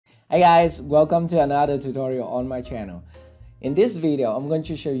Hey guys, welcome to another tutorial on my channel. In this video, I'm going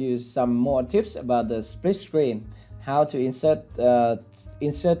to show you some more tips about the split screen, how to insert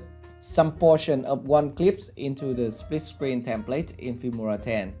some portion of one clip into the split screen template in Filmora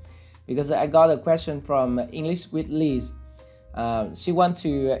 10. Because I got a question from English with Liz. She wants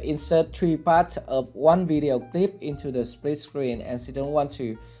to insert 3 parts of one video clip into the split screen, and she don't want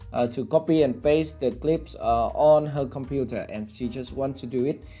to copy and paste the clips on her computer, and she just wants to do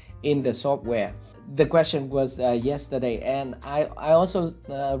it in the software. The question was yesterday, and I also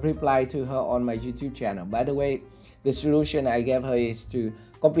replied to her on my YouTube channel. By the way, the solution I gave her is to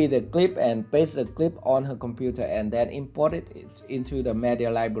copy the clip and paste the clip on her computer and then import it into the media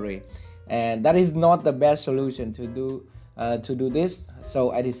library. And that is not the best solution to do this,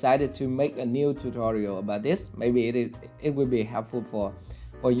 so I decided to make a new tutorial about this. Maybe it will be helpful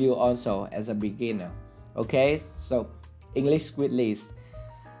for you also as a beginner. Okay, so English with Liz.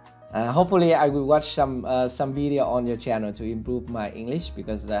 Hopefully I will watch some video on your channel to improve my English,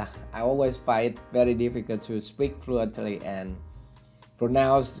 because I always find it very difficult to speak fluently and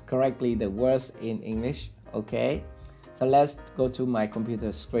pronounce correctly the words in English. Okay, so let's go to my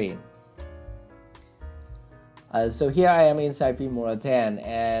computer screen. So here I am inside Filmora 10,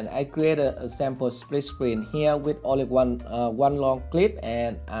 and I created a sample split screen here with only one long clip,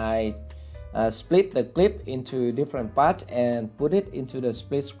 and I split the clip into different parts and put it into the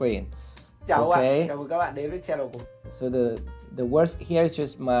split screen. Okay. Chào mừng các bạn đến với channel của. So the words here is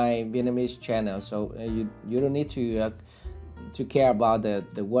just my Vietnamese channel, so you don't need to care about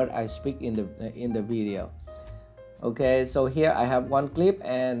the word I speak in the video. Okay, so here I have one clip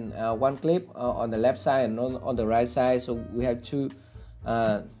and one clip on the left side and on the right side, so we have two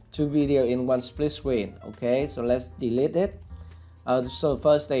video in one split screen. Okay, so let's delete it. So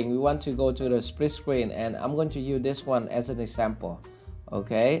first thing, we want to go to the split screen, and I'm going to use this one as an example.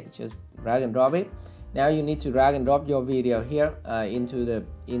 Okay, just drag and drop it. Now you need to drag and drop your video here into the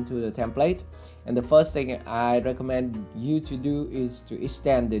template, and the first thing I recommend you to do is to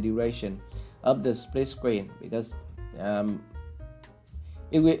extend the duration of the split screen, because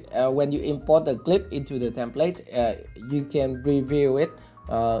when you import the clip into the template, you can review it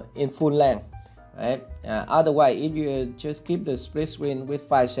in full length. Right? Otherwise, if you just keep the split screen with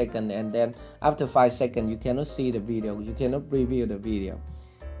 5 seconds, and then after 5 seconds you cannot see the video, you cannot preview the video.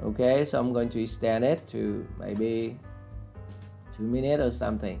 Okay, so I'm going to extend it to maybe 2 minutes or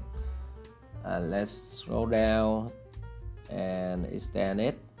something. Let's scroll down and extend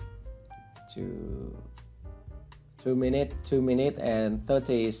it to 2 minutes and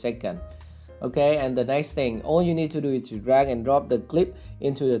 30 seconds. Okay, and the next thing, all you need to do is to drag and drop the clip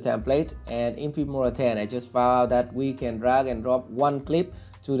into the template. And in Filmora 10, I just found out that we can drag and drop one clip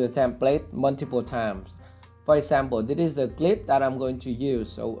to the template multiple times. For example, this is the clip that I'm going to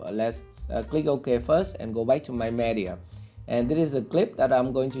use, so let's click OK first and go back to my media. And this is the clip that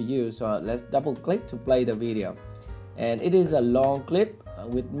I'm going to use, so let's double click to play the video. And it is a long clip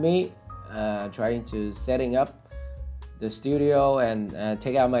with me trying to setting up the studio and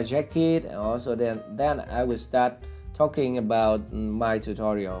take out my Jacky, and also then I will start talking about my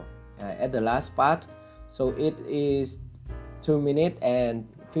tutorial at the last part. So it is 2 minutes and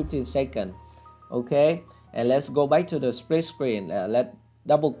 15 seconds. Okay, and let's go back to the split screen. Let's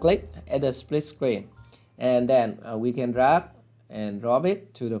double click at the split screen, and then we can drag and drop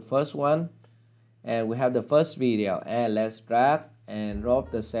it to the first one, and we have the first video, and let's drag and drop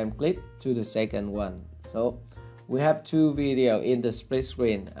the same clip to the second one. So we have 2 videos in the split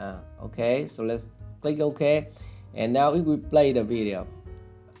screen. Okay, so let's click OK, and now if we play the video,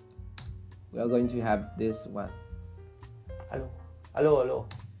 we are going to have this one. Hello.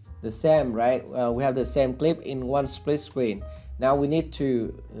 The same, right? We have the same clip in one split screen. Now we need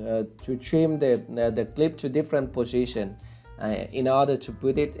to trim the clip to different position in order to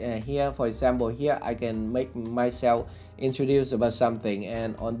put it here. For example, here I can make myself introduce about something,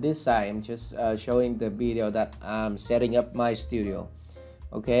 and on this side I'm just showing the video that I'm setting up my studio.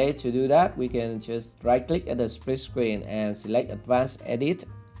 Okay, to do that we can just right click at the split screen and select advanced edit.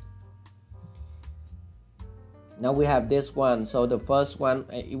 Now we have this one, so the first one,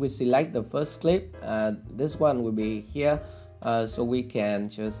 if we select the first clip, this one will be here, so we can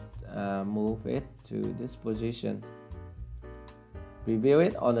just move it to this position, preview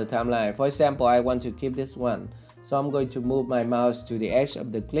it on the timeline. For example, I want to keep this one, so I'm going to move my mouse to the edge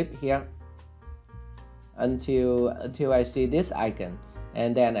of the clip here until I see this icon,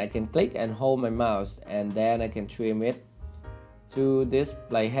 and then I can click and hold my mouse, and then I can trim it to this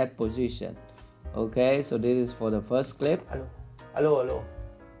playhead position. Okay, so this is for the first clip. Hello.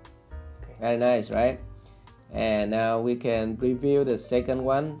 Okay. Very nice, right? And now we can preview the second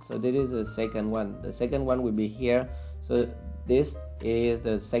one. So this is the second one. The second one will be here. So this is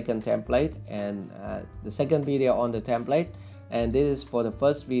the second template, and the second video on the template, and this is for the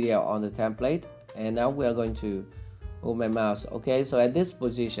first video on the template. And now we are going to move my mouse. Okay, so at this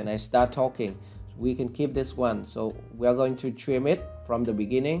position I start talking. We can keep this one, so we are going to trim it from the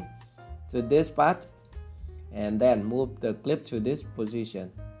beginning to this part and then move the clip to this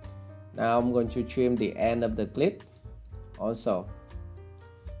position. Now I'm going to trim the end of the clip also,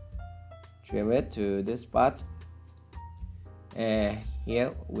 trim it to this part, and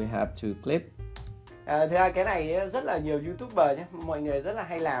here we have two clip. Thực ra cái này rất là nhiều YouTuber nhé, mọi người rất là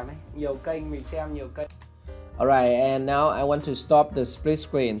hay làm ấy, nhiều kênh mình xem nhiều kênh. Alright, and now I want to stop the split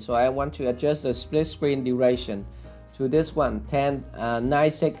screen, so I want to adjust the split screen duration to this one,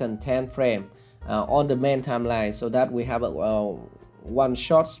 9 second 10 frame on the main timeline, so that we have a one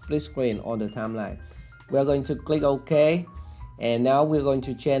short split screen on the timeline. We're going to click OK, and now we're going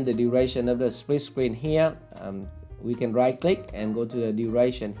to change the duration of the split screen here. We can right click and go to the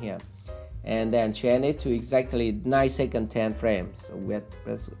duration here, and then change it to exactly 9 second 10 frames. So we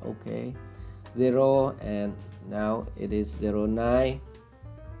press OK, 0, and now it is 0.9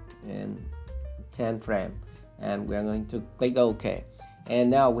 and 10 frame, and we are going to click OK. And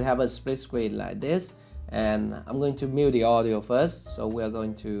now we have a split screen like this, and I'm going to mute the audio first. So we are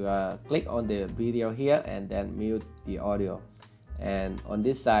going to click on the video here and then mute the audio, and on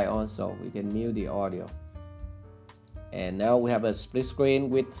this side also we can mute the audio. And now we have a split screen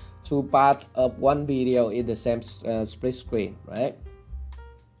with two parts of one video in the same split screen, right?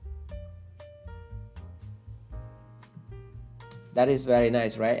 That is very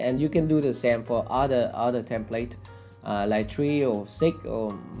nice, right? And you can do the same for other template, like 3 or 6,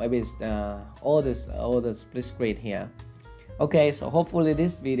 or maybe it's all the split screen here. Okay, so hopefully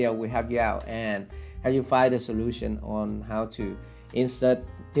this video will help you out and help you find the solution on how to insert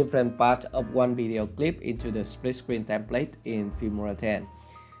different parts of one video clip into the split screen template in Filmora 10.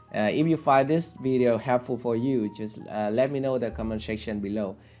 If you find this video helpful for you, just let me know in the comment section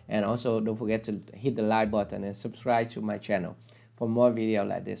below, and also don't forget to hit the like button and subscribe to my channel for more videos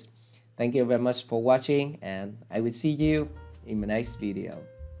like this. Thank you very much for watching, and I will see you in my next video.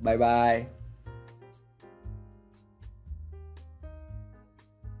 Bye bye.